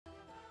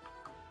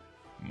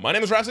My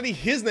name is Rhapsody,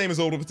 his name is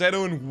Older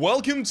Potato, and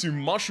welcome to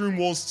Mushroom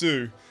Wars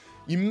 2.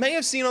 You may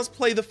have seen us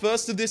play the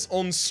first of this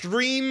on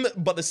stream,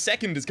 but the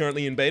second is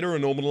currently in beta,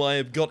 and Norman and I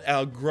have got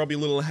our grubby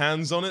little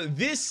hands on it.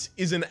 This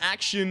is an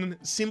action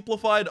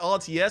simplified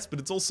RTS, but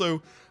it's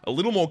also a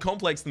little more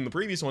complex than the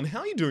previous one. How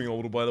are you doing,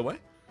 Older, by the way?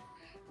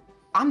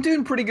 I'm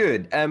doing pretty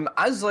good.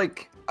 As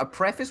like a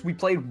preface, we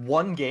played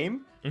one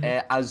game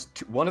as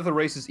one of the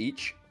races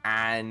each,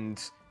 and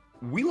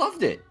we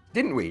loved it,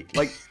 didn't we?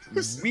 Like,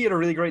 we had a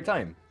really great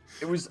time.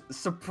 It was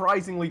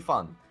surprisingly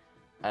fun.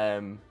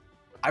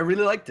 I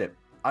really liked it.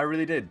 I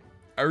really did.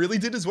 I really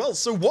did as well.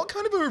 So what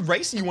kind of a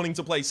race are you wanting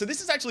to play? So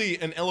this is actually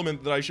an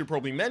element that I should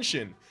probably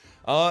mention.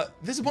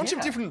 There's a bunch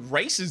of different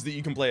races that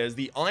you can play as.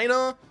 The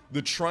Aina,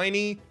 the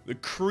Trini, the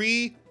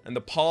Kree, and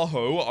the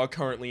Paho are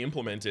currently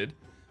implemented.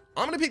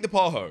 I'm going to pick the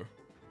Paho.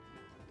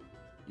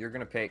 You're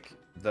going to pick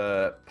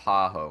the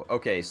Paho.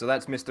 Okay, so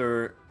that's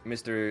Mr.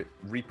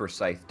 Reaper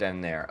Scythe down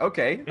there.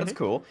 Okay, that's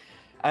cool.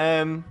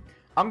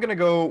 I'm going to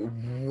go,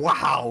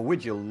 wow,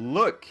 would you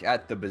look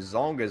at the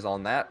bazongas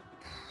on that?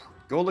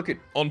 Go look at...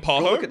 On Paho?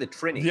 Go look at the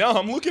Trini. Yeah,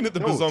 I'm looking at the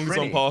bazongas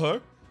on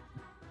Paho.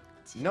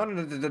 No,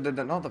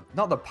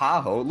 not the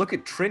Paho. Look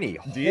at Trini.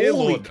 Dear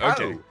Holy Lord, cow.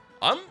 okay.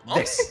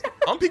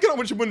 I'm picking up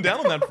what you're putting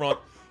down on that front,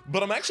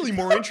 but I'm actually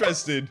more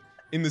interested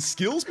in the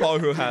skills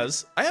Paho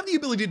has. I have the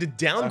ability to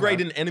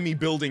downgrade an enemy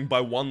building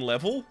by 1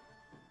 level.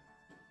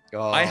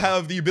 I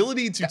have the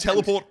ability to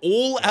teleport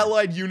all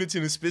allied units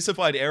in a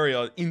specified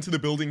area into the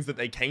buildings that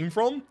they came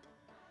from.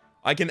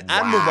 I can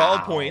add morale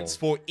points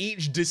for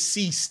each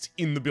deceased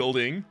in the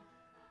building.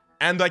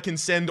 And I can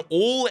send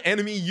all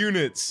enemy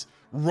units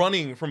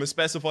running from a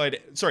specified...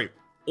 Sorry,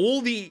 all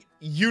the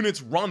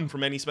units run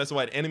from any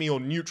specified enemy or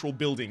neutral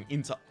building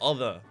into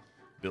other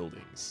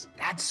buildings.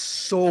 That's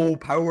so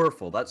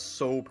powerful. That's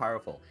so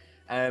powerful.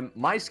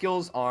 My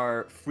skills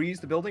are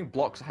freeze the building,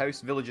 blocks a house,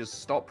 villages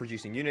stop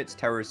producing units,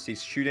 towers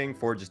cease shooting,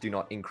 forges do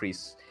not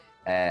increase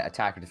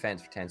attack or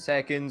defense for 10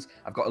 seconds.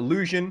 I've got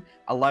illusion,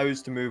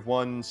 allows to move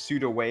one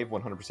pseudo wave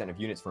 100% of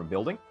units from a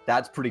building.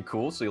 That's pretty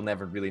cool, so you'll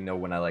never really know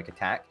when I like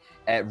attack.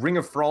 Ring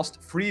of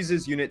Frost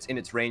freezes units in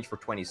its range for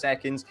 20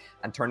 seconds,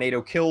 and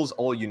Tornado kills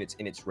all units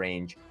in its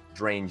range,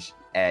 drains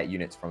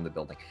units from the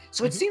building.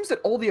 So it seems that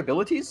all the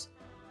abilities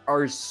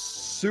are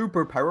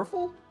super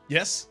powerful.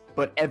 Yes.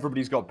 But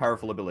everybody's got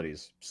powerful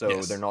abilities,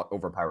 so they're not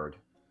overpowered.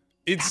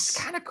 That's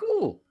kind of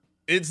cool.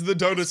 It's the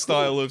Dota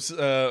style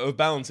of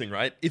balancing,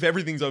 right? If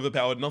everything's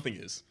overpowered, nothing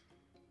is.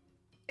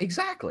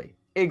 Exactly.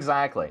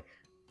 Exactly.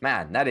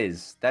 Man, that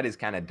is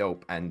kind of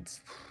dope. And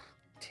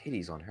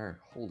titties on her.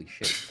 Holy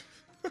shit.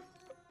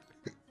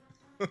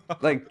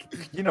 Like,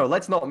 you know,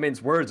 let's not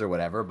mince words or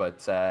whatever, but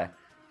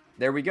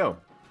there we go.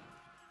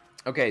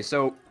 Okay,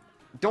 so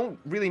don't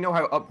really know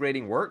how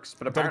upgrading works,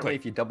 but apparently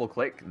if you double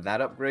click,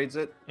 that upgrades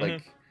it.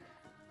 Like,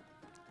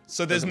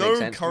 so there's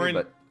no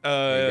current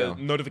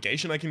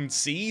notification I can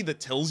see that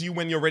tells you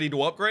when you're ready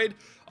to upgrade.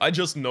 I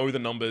just know the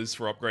numbers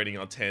for upgrading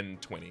are 10,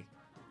 20.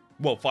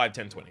 Well, 5,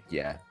 10, 20.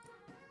 Yeah.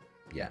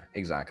 Yeah,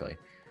 exactly.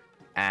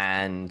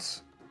 And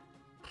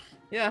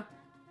yeah,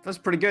 that's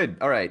pretty good.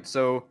 All right,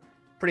 so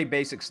pretty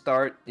basic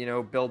start, you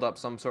know, build up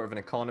some sort of an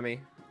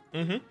economy.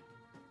 Which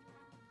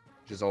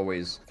is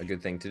always a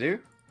good thing to do.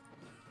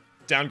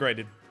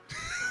 Downgraded.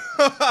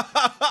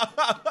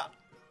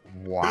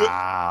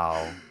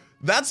 Wow.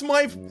 That's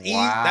my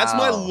that's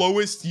my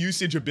lowest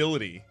usage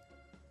ability.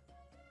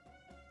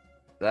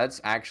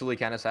 That's actually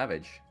kind of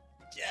savage.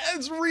 Yeah,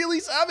 it's really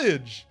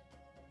savage.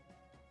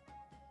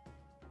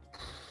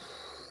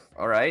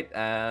 All right.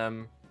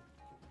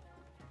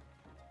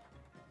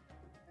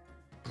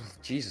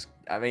 Jesus.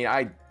 I mean,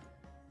 I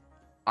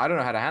don't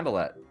know how to handle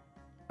that.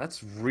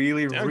 That's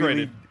really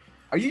really.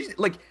 Are you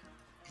like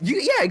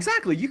you? Yeah,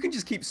 exactly. You can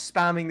just keep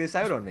spamming this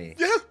out on me.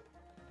 Yeah.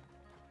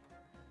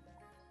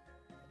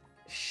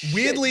 Shit,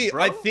 weirdly,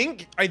 bro. I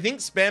think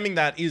spamming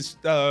that is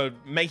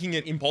making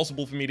it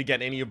impossible for me to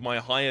get any of my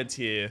higher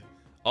tier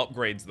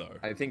upgrades, though.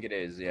 I think it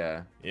is,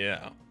 yeah.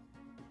 Yeah.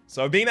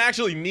 So I've been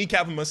actually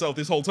kneecapping myself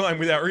this whole time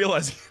without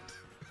realizing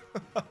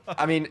it.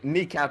 I mean,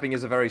 kneecapping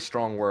is a very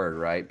strong word,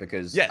 right?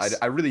 Because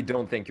I really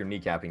don't think you're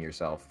kneecapping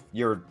yourself.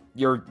 You're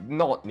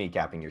not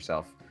kneecapping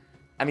yourself.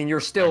 I mean,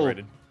 you're still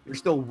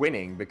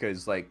winning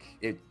because like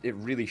it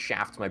really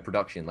shafts my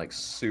production like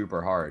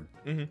super hard.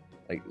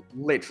 Like,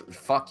 literally,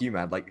 fuck you,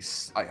 man. Like,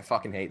 I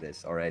fucking hate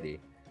this already.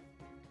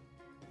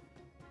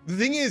 The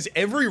thing is,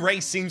 every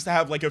race seems to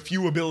have, like, a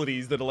few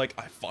abilities that are like,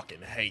 I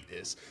fucking hate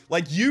this.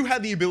 Like, you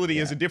had the ability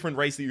as a different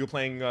race that you were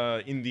playing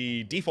in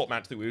the default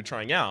match that we were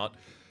trying out.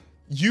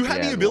 You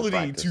had the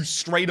ability to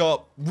straight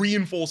up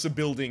reinforce a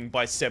building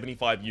by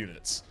 75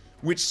 units,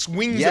 which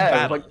swings a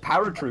battle. Like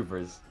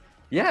paratroopers.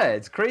 Yeah,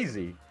 it's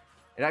crazy.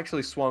 It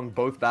actually swung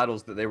both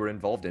battles that they were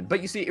involved in.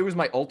 But you see, it was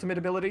my ultimate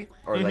ability,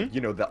 or like,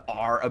 you know, the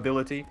R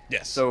ability.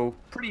 Yes. So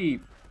pretty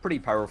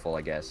powerful,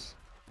 I guess.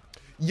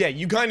 Yeah,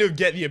 you kind of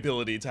get the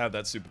ability to have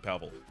that super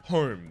powerful.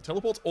 Home.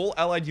 Teleports all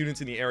allied units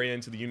in the area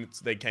into the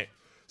units they came.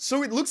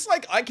 So it looks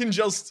like I can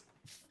just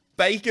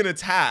fake an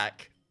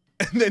attack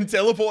and then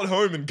teleport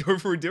home and go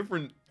for a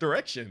different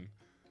direction.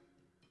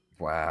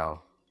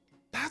 Wow.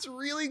 That's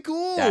really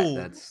cool.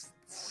 That's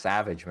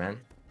savage, man.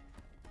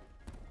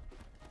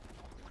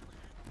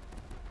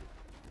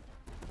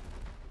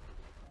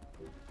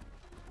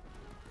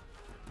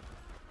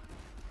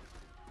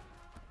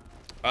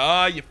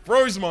 Ah, you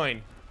froze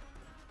mine.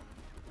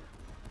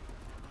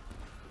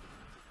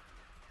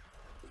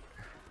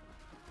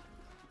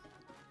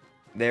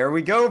 There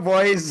we go,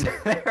 boys.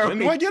 When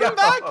do I get him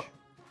back?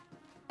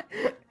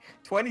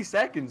 20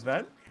 seconds,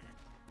 man.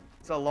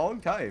 It's a long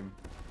time.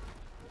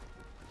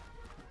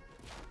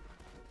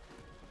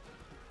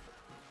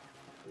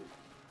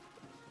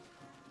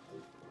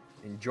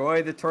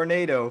 Enjoy the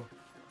tornado.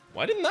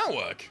 Why didn't that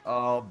work?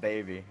 Oh,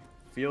 baby.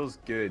 Feels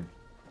good.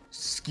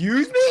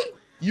 Excuse me?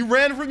 You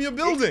ran from your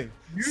building.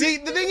 See,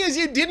 the thing is,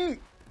 it didn't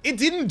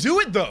do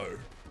it though.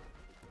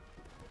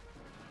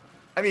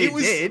 I mean,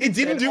 it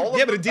didn't do,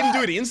 yeah, but it didn't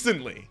do it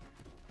instantly.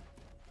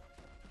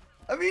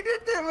 I mean,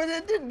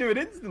 it didn't do it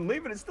instantly,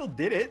 but it still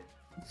did it.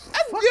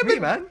 Fuck yeah, me,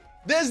 but man.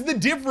 There's the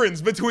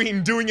difference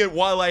between doing it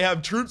while I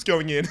have troops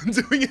going in and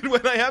doing it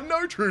when I have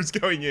no troops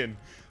going in.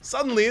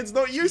 Suddenly, it's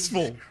not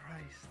useful. Jesus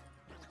Christ.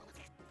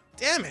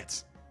 Damn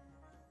it.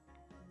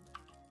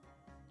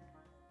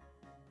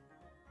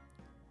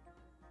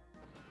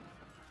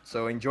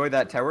 So enjoy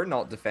that tower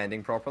not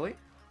defending properly.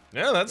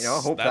 Yeah, that's. You know,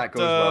 I hope that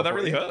goes well that for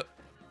really you. hurt.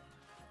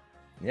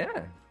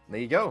 Yeah, there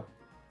you go.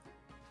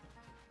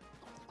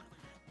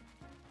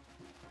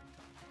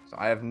 So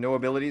I have no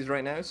abilities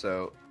right now,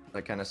 so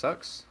that kind of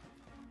sucks.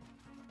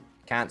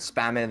 Can't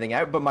spam anything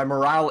out, but my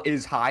morale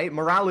is high.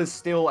 Morale is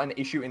still an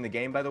issue in the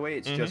game, by the way.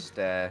 It's just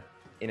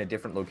in a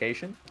different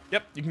location.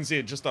 Yep, you can see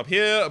it just up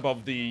here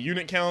above the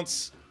unit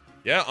counts.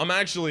 Yeah,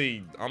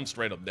 I'm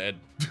straight up dead.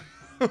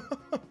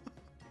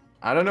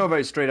 I don't know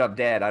about straight up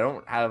dead. I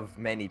don't have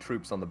many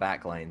troops on the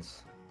back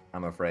lines,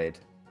 I'm afraid.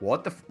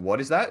 What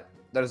is that?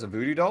 That is a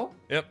voodoo doll?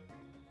 Yep.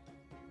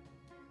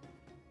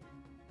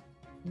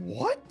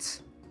 What?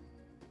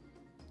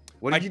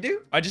 What did you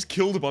do? I just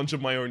killed a bunch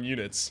of my own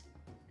units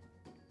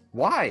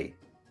Why?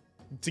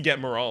 to get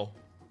morale.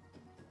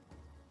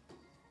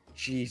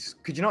 Jeez,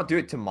 could you not do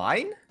it to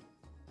mine?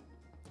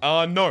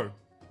 No.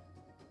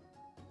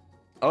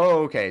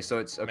 Oh, okay, so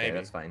it's okay. Maybe.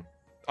 That's fine.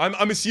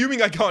 I'm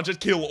assuming I can't just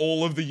kill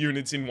all of the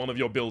units in one of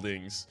your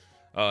buildings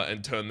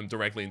and turn them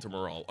directly into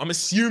morale. I'm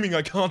assuming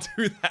I can't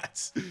do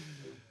that.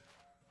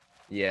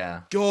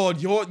 Yeah, God,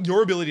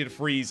 your ability to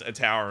freeze a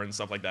tower and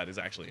stuff like that is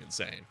actually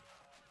insane.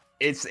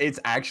 it's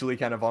actually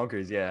kind of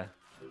bonkers. Yeah.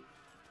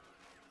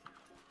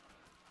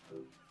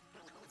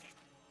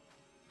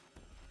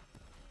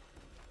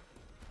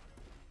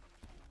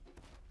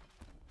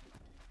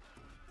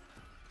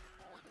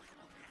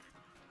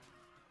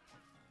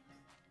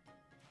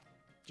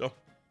 So.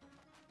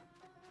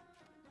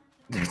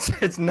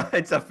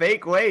 It's a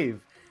fake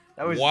wave.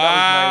 That was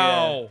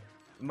Wow.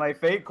 my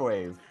fake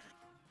wave.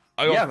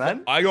 Yeah,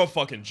 man. I got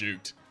fucking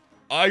juked.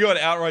 I got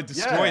outright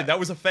destroyed. Yeah. That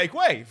was a fake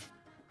wave.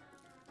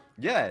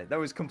 Yeah, that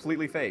was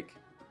completely fake.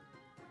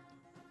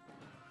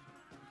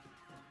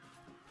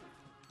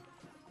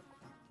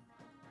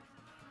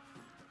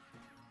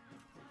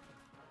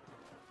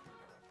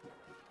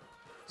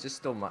 It's just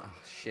still my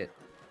shit.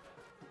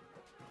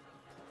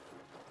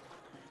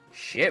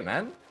 Shit,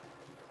 man.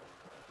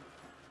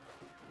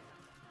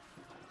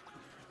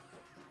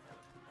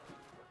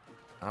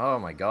 Oh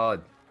my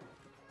god.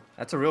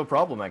 That's a real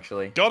problem,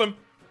 actually. Got him.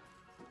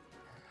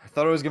 I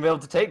thought I was gonna be able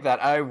to take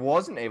that. I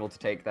wasn't able to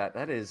take that.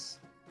 That is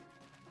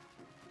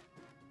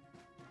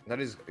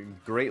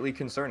greatly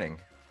concerning.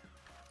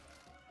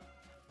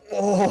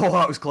 Oh,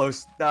 that was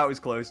close. That was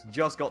close.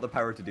 Just got the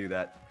power to do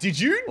that. Did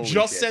you Holy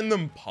just shit. send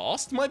them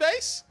past my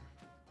base?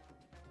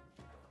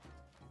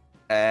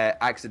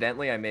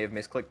 Accidentally, I may have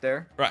misclicked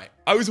there. Right.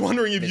 I was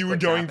wondering if you were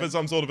Misclicks going happen. for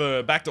some sort of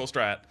a backdoor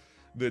strat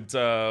that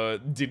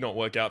did not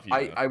work out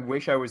for you. I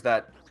wish I was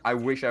that. I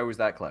wish I was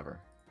that clever.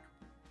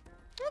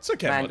 That's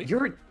okay, Man, buddy.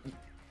 you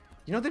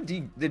know the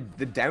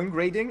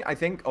downgrading, I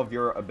think, of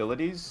your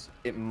abilities,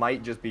 it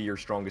might just be your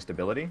strongest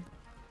ability.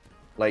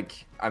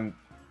 Like, I'm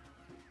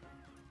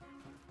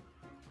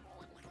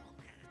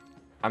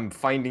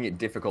finding it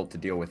difficult to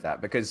deal with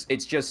that because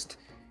it's just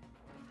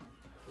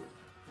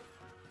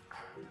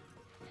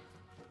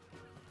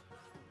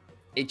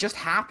it just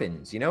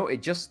happens, you know?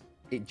 It just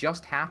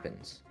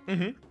happens.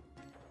 Mm-hmm.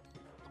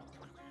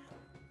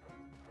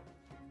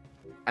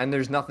 And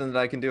there's nothing that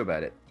I can do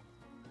about it.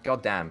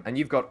 God damn. And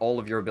you've got all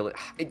of your ability.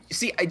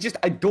 See, I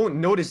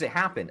don't notice it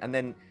happen. And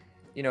then,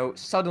 you know,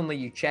 suddenly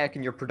you check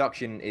and your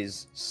production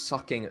is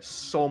sucking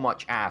so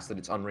much ass that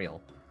it's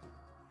unreal.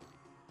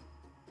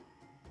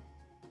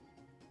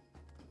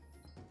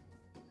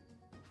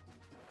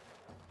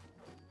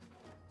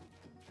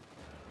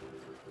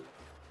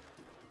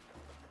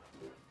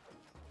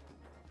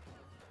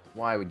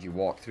 Why would you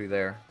walk through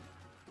there?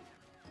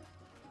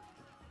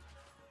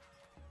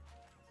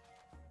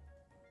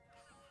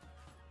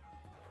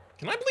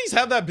 Can I please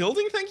have that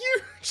building? Thank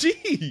you?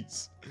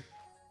 Jeez.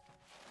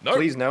 No.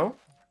 Please no.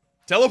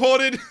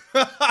 Teleported.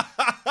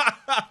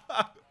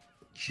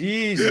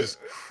 Jesus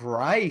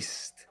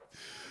Christ.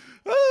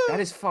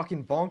 That is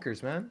fucking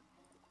bonkers, man.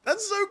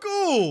 That's so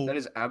cool. That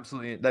is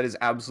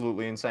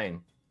absolutely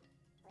insane.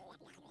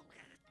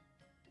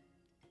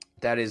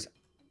 That is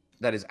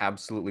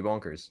absolutely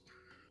bonkers.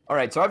 All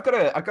right, so I've got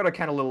a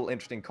kind of little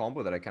interesting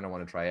combo that I kind of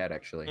want to try out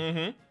actually.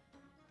 Mm-hmm.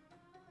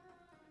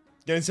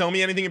 Gonna tell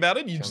me anything about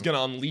it? You're just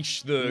gonna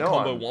unleash the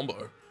combo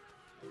wombo.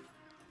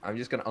 I'm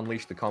just gonna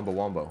unleash the combo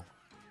wombo.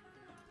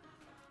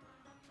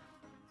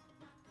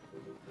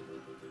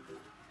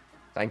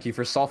 Thank you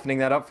for softening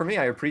that up for me.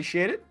 I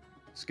appreciate it.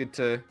 It's good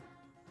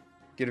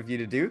of you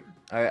to do.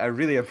 I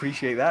really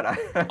appreciate that.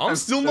 I'm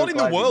still so not in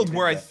the world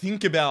where I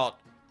think about,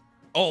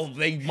 oh,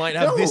 they might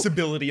have this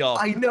ability up.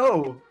 I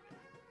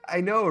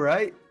know,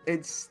 right?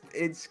 It's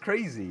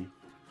crazy.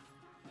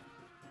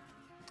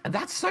 And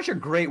that's such a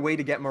great way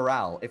to get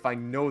morale if I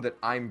know that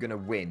I'm gonna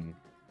win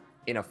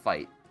in a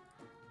fight.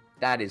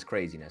 That is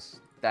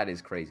craziness. That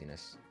is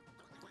craziness.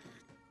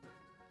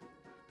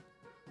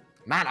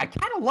 Man, I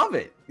kind of love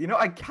it. You know,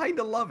 I kind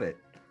of love it.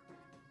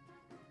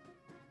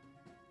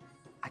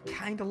 I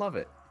kind of love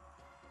it.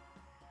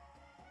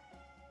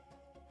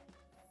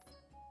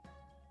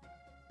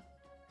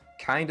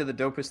 Kind of the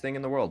dopest thing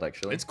in the world,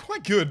 actually. It's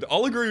quite good.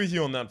 I'll agree with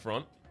you on that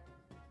front.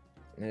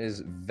 It is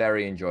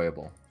very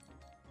enjoyable.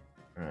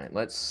 All right,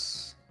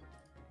 let's...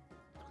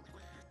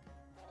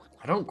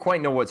 I don't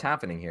quite know what's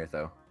happening here,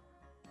 though.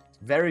 It's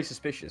very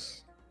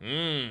suspicious.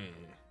 Hmm.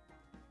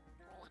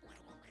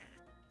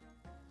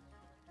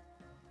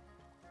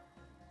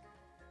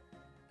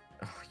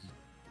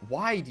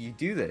 Why do you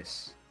do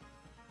this?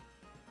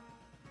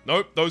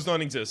 Nope, those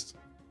don't exist.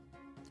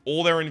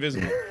 Or they're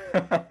invisible.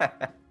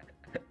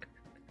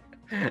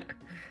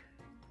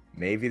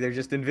 Maybe they're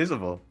just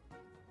invisible.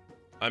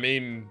 I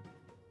mean...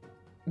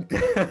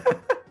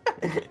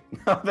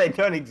 No, they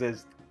don't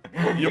exist.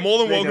 You're more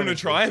than welcome to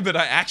try, but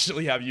I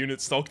actually have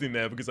units stocked in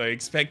there because I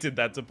expected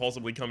that to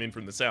possibly come in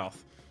from the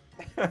south.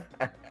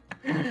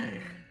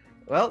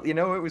 Well, you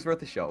know, it was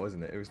worth a shot,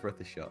 wasn't it? It was worth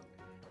a shot.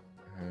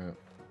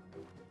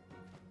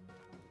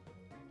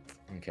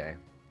 Okay.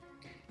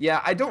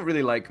 Yeah, I don't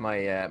really like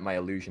my my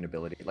illusion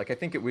ability. Like, I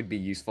think it would be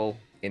useful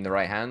in the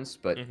right hands,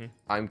 but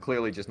I'm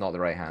clearly just not the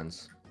right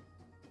hands.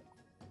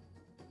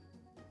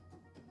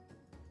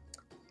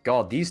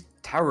 God, these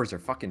towers are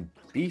fucking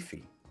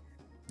beefy.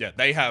 Yeah,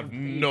 they have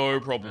no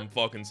problem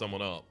fucking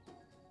someone up.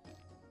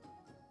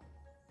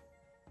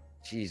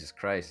 Jesus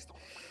Christ.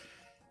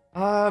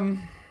 I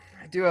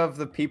do have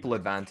the people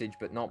advantage,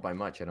 but not by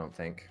much, I don't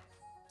think.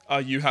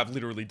 You have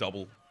literally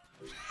double.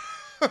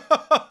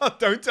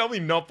 Don't tell me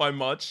not by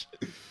much.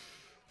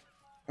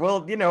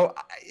 Well, you know,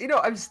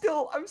 I'm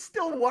still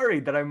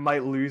worried that I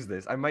might lose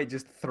this. I might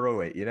just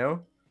throw it, you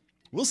know?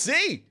 We'll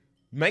see.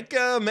 Make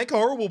a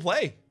horrible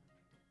play.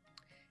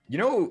 You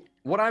know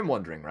what I'm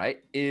wondering,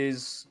 right?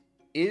 Is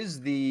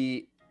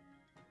the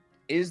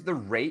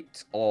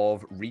rate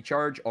of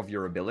recharge of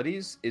your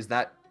abilities, is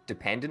that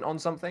dependent on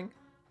something?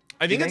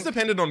 I think it's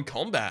dependent on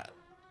combat.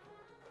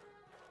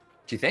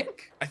 Do you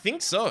think? I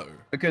think so.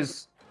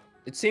 Because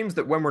it seems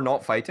that when we're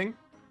not fighting,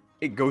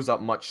 it goes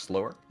up much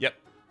slower. Yep.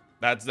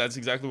 That's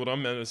exactly what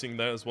I'm noticing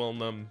there as well.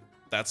 And,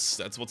 that's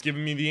what's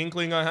giving me the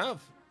inkling I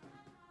have.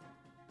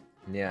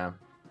 Yeah.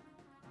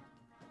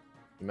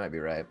 You might be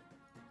right.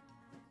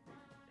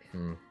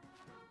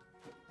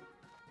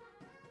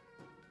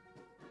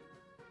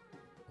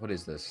 What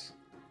is this?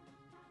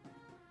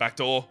 Back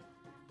door.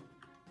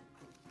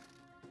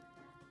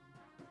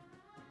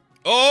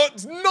 Oh,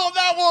 it's not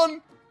that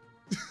one!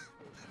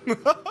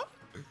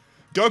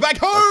 Go back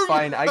home! That's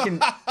fine, I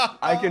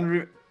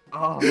can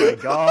oh my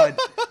god.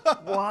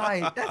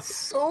 Why? That's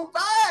so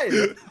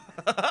bad!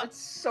 That's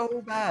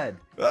so bad.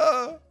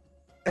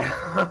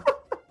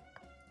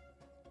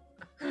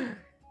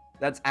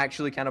 That's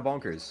actually kind of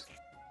bonkers.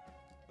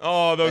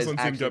 Oh, those ones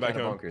didn't go back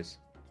home. Bonkers.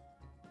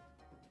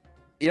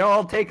 You know,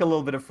 I'll take a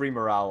little bit of free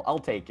morale. I'll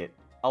take it.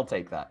 I'll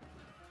take that.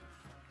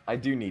 I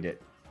do need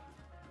it.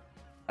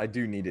 I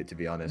do need it, to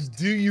be honest.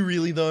 Do you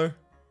really, though?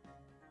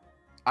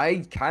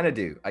 I kind of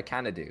do. I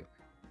kind of do.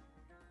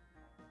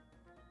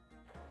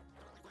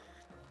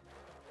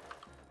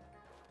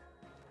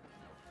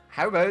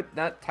 How about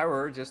that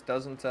tower just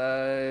doesn't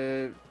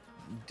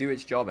do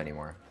its job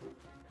anymore?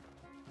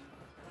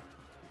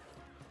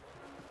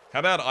 How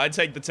about I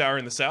take the tower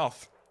in the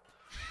south?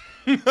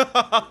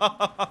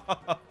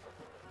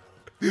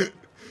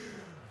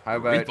 How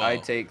about I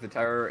take the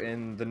tower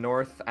in the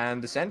north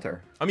and the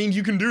center? I mean,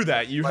 you can do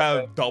that. You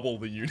have double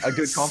the units. A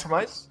good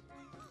compromise?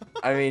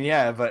 I mean,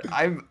 yeah, but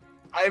I'm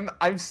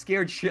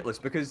scared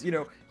shitless because, you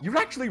know, you're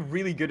actually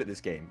really good at this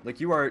game. Like,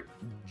 you are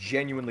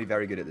genuinely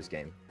very good at this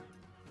game.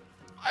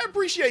 I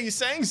appreciate you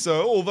saying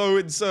so, although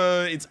it's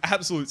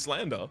absolute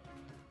slander.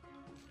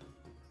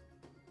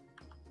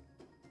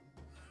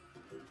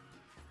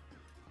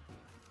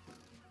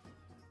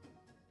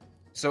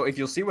 So if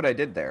you'll see what I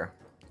did there,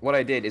 what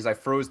I did is I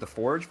froze the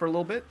forge for a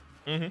little bit,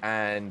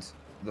 and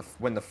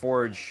when the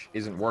forge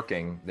isn't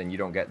working, then you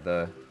don't get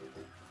the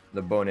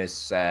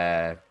bonus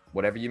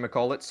whatever you may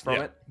call it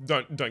from it.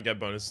 Don't get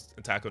bonus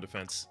attack or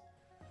defense.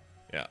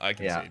 Yeah, I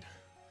concede.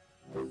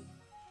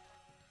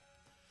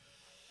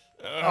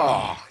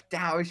 Oh,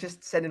 Damn, I was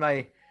just sending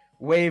my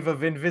wave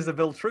of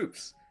invisible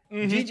troops.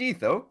 GG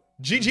though.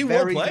 GG,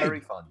 well played. Very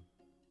fun.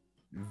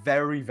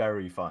 Very,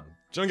 very fun.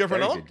 Do you want to go for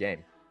Very another? good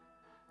game.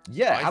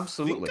 Yeah,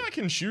 absolutely. I think I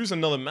can choose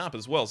another map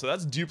as well. So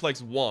that's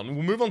Duplex 1.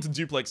 We'll move on to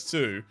Duplex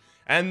 2.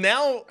 And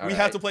now we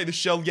have to play the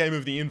shell game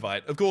of the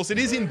invite. Of course, it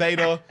is in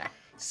beta.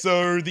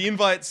 So the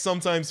invites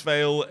sometimes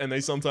fail and they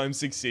sometimes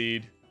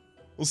succeed.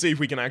 We'll see if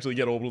we can actually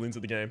get Orbital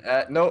into the game.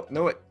 No,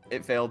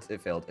 it failed.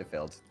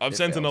 I've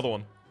sent another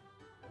one.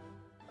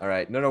 All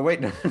right. No,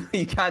 wait. No,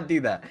 you can't do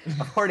that.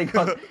 I've already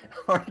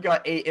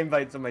got 8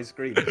 invites on my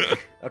screen.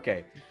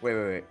 Okay.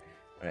 Wait.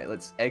 All right,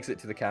 let's exit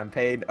to the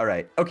campaign. All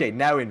right. Okay,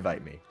 now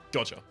invite me.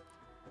 Gotcha.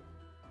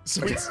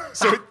 So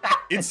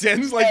it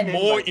sends like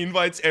more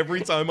invites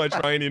every time I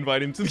try and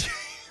invite him to the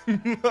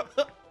game.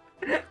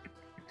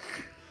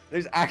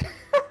 I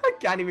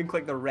can't even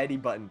click the ready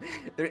button.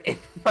 Their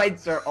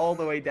invites are all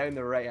the way down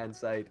the right-hand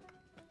side.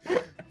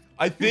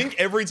 I think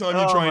every time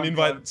you try and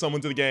invite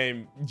someone to the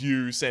game,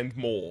 you send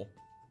more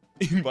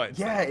invites.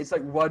 Yeah, it's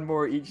like one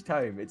more each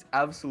time. It's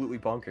absolutely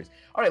bonkers.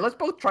 All right, let's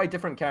both try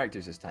different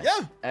characters this time.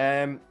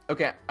 Yeah.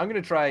 Okay, I'm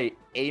gonna try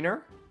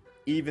Aner,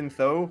 even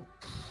though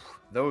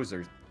those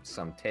are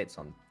some tits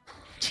on.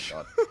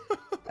 God.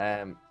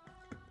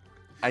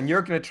 And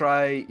you're gonna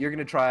try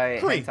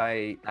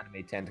hentai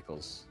anime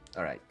tentacles.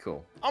 All right,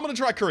 cool. I'm gonna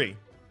try Kree.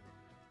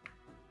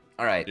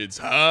 All right. It's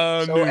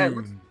high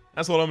noon.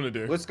 That's what I'm gonna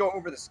do. Let's go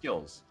over the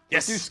skills.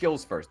 Yes. Let's do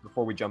skills first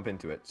before we jump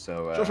into it.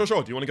 So.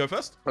 Sure. Do you want to go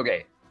first?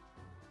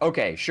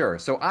 Okay, sure.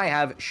 So I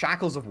have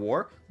Shackles of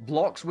War,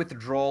 blocks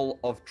withdrawal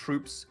of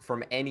troops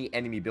from any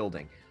enemy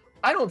building.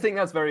 I don't think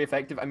that's very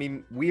effective. I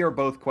mean, we are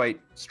both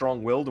quite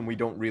strong-willed and we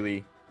don't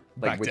really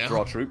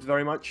withdraw troops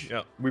very much.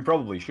 Yeah. We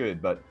probably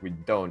should, but we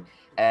don't.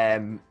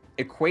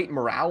 Equate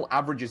morale,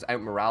 averages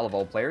out morale of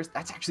all players.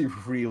 That's actually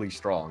really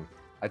strong.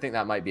 I think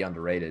that might be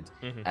underrated.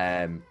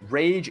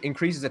 Rage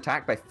increases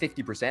attack by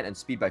 50% and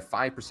speed by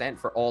 5%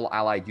 for all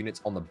allied units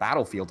on the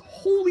battlefield.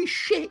 Holy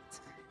shit!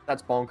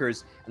 That's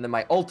bonkers. And then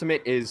my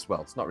ultimate is,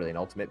 well, it's not really an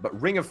ultimate, but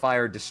Ring of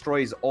Fire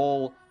destroys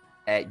all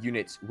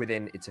units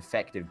within its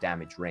effective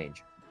damage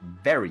range.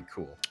 Very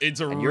cool. It's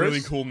a really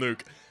cool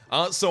nuke.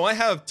 So I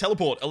have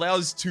Teleport,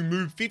 allows to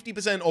move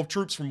 50% of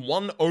troops from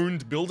one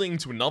owned building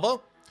to another.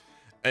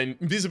 And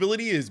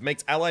Invisibility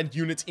makes allied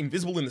units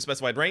invisible in the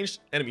specified range.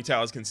 Enemy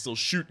towers can still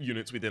shoot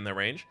units within their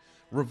range.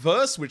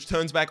 Reverse, which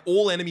turns back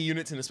all enemy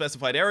units in a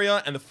specified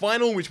area. And the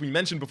final, which we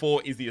mentioned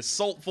before, is the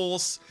Assault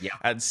Force.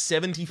 Adds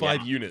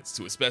 75 units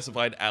to a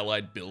specified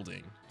allied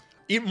building.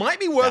 It might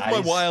be worth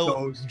my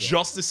while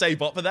just to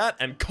save up for that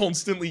and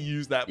constantly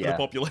use that for the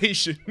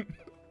population.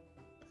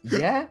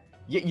 Yeah,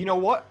 you know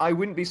what? I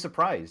wouldn't be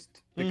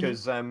surprised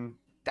because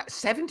that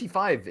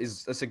 75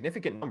 is a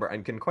significant number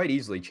and can quite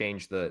easily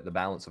change the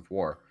balance of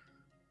war.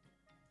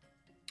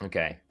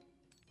 Okay,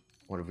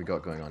 what have we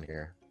got going on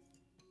here?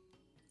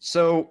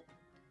 So,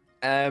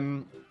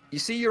 you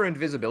see your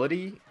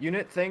invisibility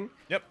unit thing?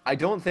 Yep. I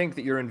don't think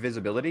that your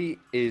invisibility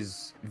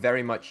is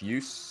very much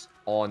use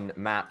on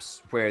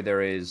maps where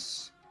there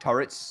is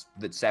turrets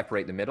that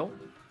separate the middle.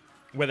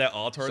 Where there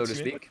are turrets, so to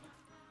speak.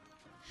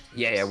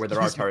 Yeah, where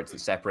there are turrets that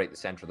separate the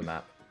center of the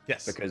map.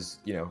 Yes. Because,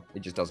 you know,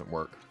 it just doesn't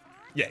work.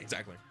 Yeah,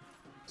 exactly.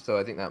 So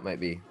I think that might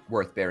be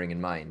worth bearing in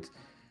mind.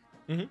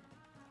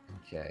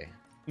 Okay.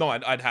 No,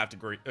 I'd have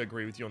to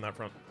agree with you on that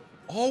front.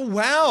 Oh,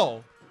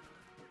 wow!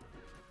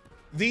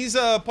 These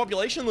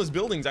populationless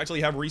buildings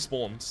actually have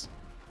respawns.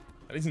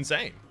 That is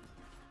insane.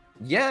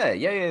 Yeah,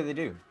 they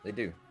do. They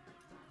do.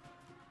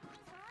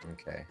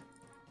 Okay.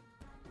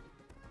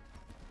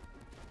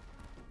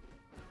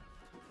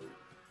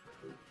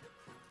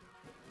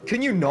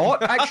 Can you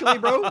not, actually,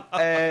 bro?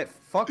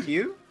 Fuck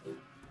you.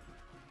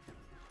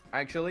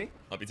 Actually.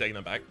 I'll be taking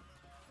that back.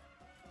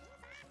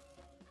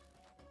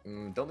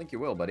 Don't think you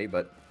will, buddy,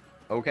 but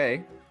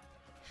okay.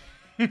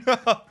 Don't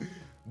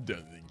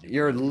think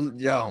you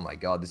will. Oh my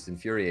god, this is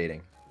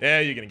infuriating. Yeah,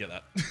 you're gonna get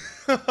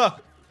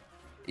that.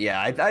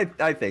 Yeah,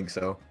 I think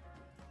so.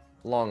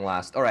 Long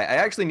last. Alright, I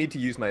actually need to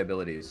use my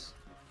abilities.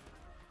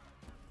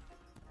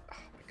 Oh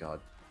my god.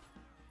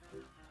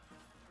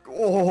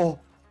 Oh!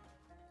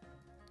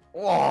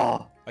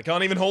 Oh! I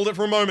can't even hold it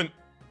for a moment.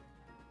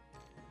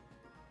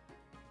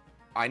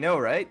 I know,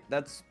 right?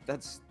 That's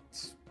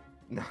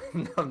no,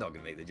 I'm not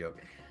gonna make the joke.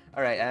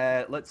 All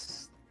right,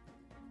 let's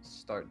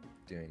start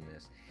doing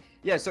this.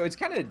 Yeah, so it's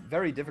kind of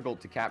very difficult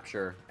to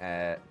capture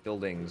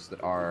buildings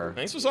that are.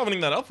 Thanks for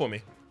softening that up for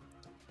me.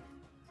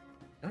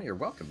 Oh, you're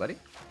welcome, buddy.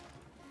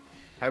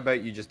 How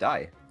about you just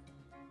die?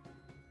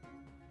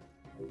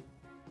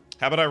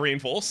 How about I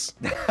reinforce?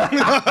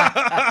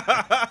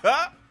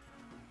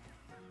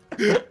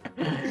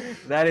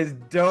 That is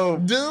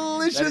dope.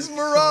 Delicious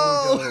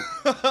morale.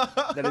 So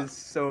that is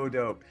so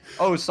dope.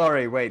 Oh,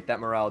 sorry. Wait, that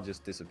morale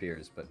just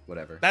disappears, but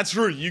whatever. That's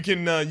true. You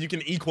can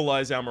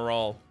equalize our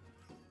morale.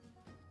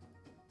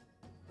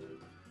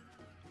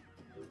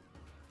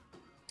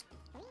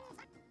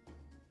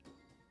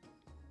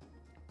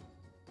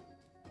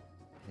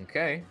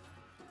 Okay.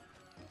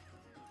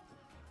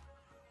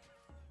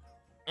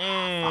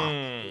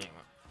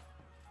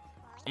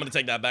 I'm gonna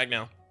take that back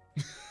now.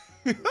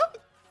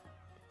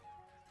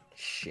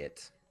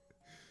 Shit.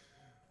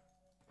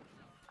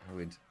 I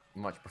would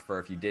much prefer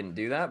if you didn't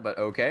do that, but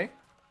okay.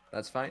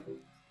 That's fine.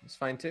 It's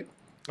fine too.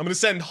 I'm gonna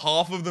send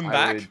half of them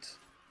back.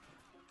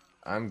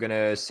 I'm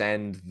gonna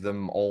send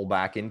them all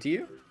back into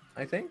you,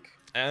 I think.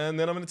 And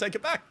then I'm gonna take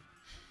it back.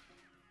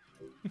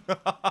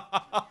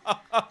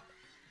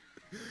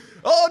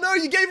 Oh no,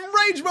 you gave him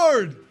rage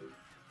mode!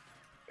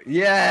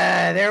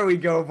 Yeah, there we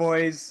go,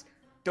 boys.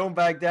 Don't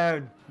back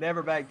down.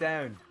 Never back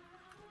down.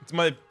 It's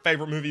my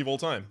favorite movie of all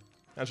time.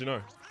 How'd you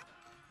know?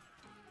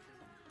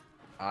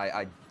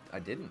 I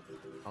didn't.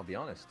 I'll be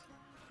honest.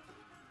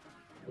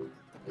 Oh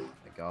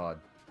my god.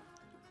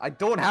 I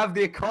don't have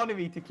the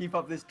economy to keep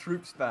up this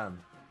troop spam.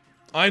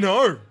 I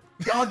know.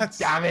 God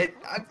damn it.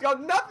 I've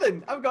got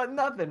nothing. I've got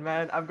nothing,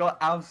 man. I've got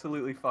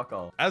absolutely fuck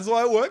all. That's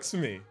why it works for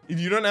me. If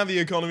you don't have the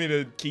economy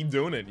to keep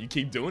doing it, you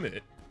keep doing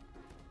it.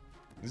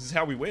 This is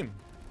how we win.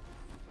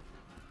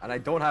 And I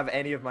don't have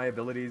any of my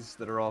abilities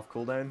that are off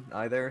cooldown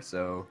either,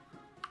 so...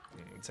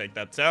 Take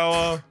that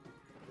tower.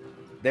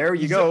 There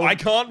you go. I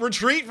can't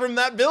retreat from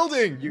that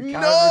building. You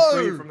can't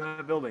retreat from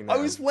that building, though. I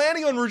was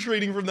planning on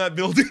retreating from that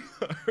building,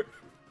 though.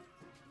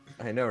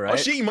 I know, right? Oh,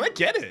 shit, you might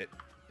get it.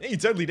 Yeah, you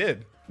totally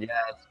did. Yeah,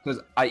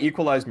 because I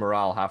equalized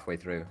morale halfway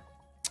through.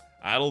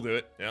 That'll do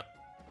it, yeah.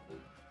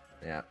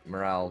 Yeah,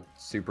 morale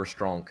super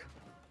strong.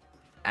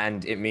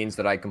 And it means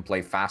that I can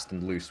play fast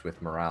and loose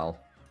with morale.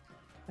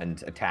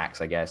 And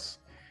attacks, I guess.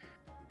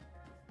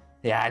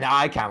 Yeah, no,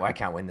 I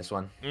can't win this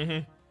one.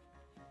 Mm-hmm.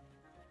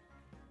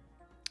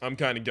 I'm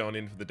kind of going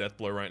in for the death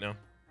blow right now.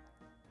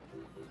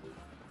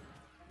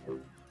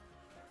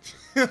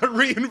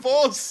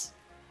 Reinforce!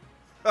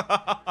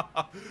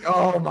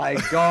 Oh my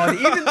god,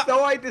 even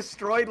though I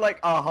destroyed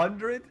like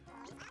 100?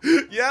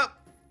 Yep.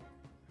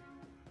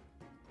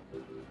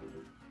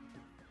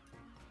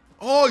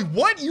 Oh,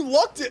 what? You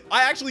locked it?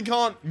 I actually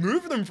can't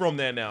move them from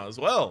there now as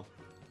well.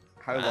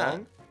 How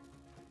long?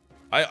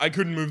 I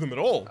couldn't move them at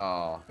all.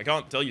 Oh. I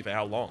can't tell you for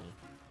how long.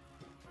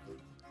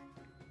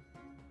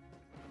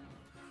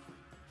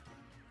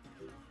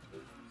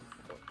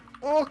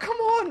 Oh, come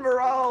on,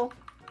 morale!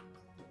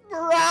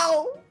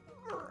 Morale!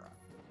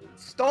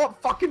 Stop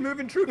fucking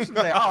moving troops from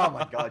there! Oh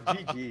my god,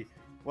 GG.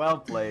 Well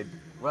played.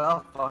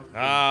 Well fucking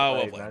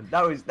played, man.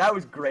 That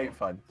was great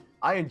fun.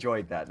 I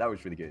enjoyed that. That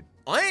was really good.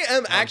 I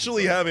am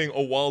actually having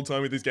a wild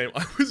time with this game.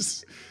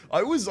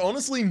 I was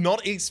honestly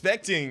not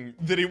expecting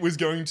that it was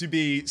going to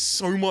be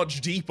so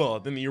much deeper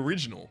than the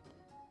original.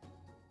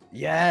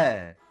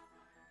 Yeah.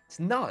 It's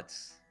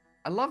nuts.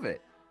 I love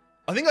it.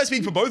 I think I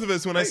speak for both of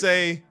us when I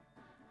say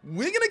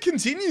we're gonna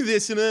continue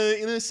this in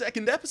a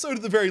second episode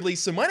at the very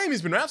least. So my name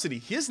has been Rhapsody.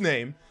 His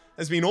name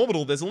has been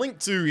Orbital. There's a link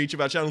to each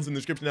of our channels in the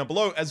description down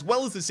below, as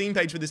well as the scene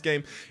page for this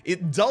game.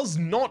 It does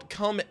not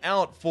come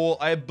out for,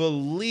 I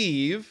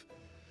believe...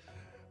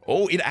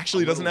 Oh, it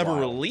actually doesn't have a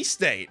release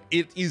date.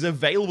 It is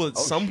available at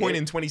some point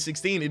in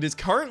 2016. It is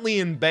currently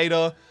in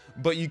beta,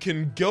 but you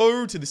can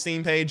go to the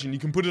Steam page and you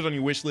can put it on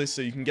your wish list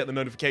so you can get the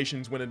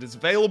notifications when it is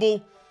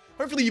available.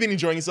 Hopefully you've been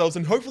enjoying yourselves,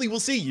 and hopefully we'll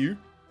see you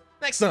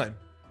next time.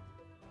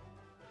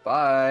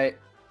 Bye.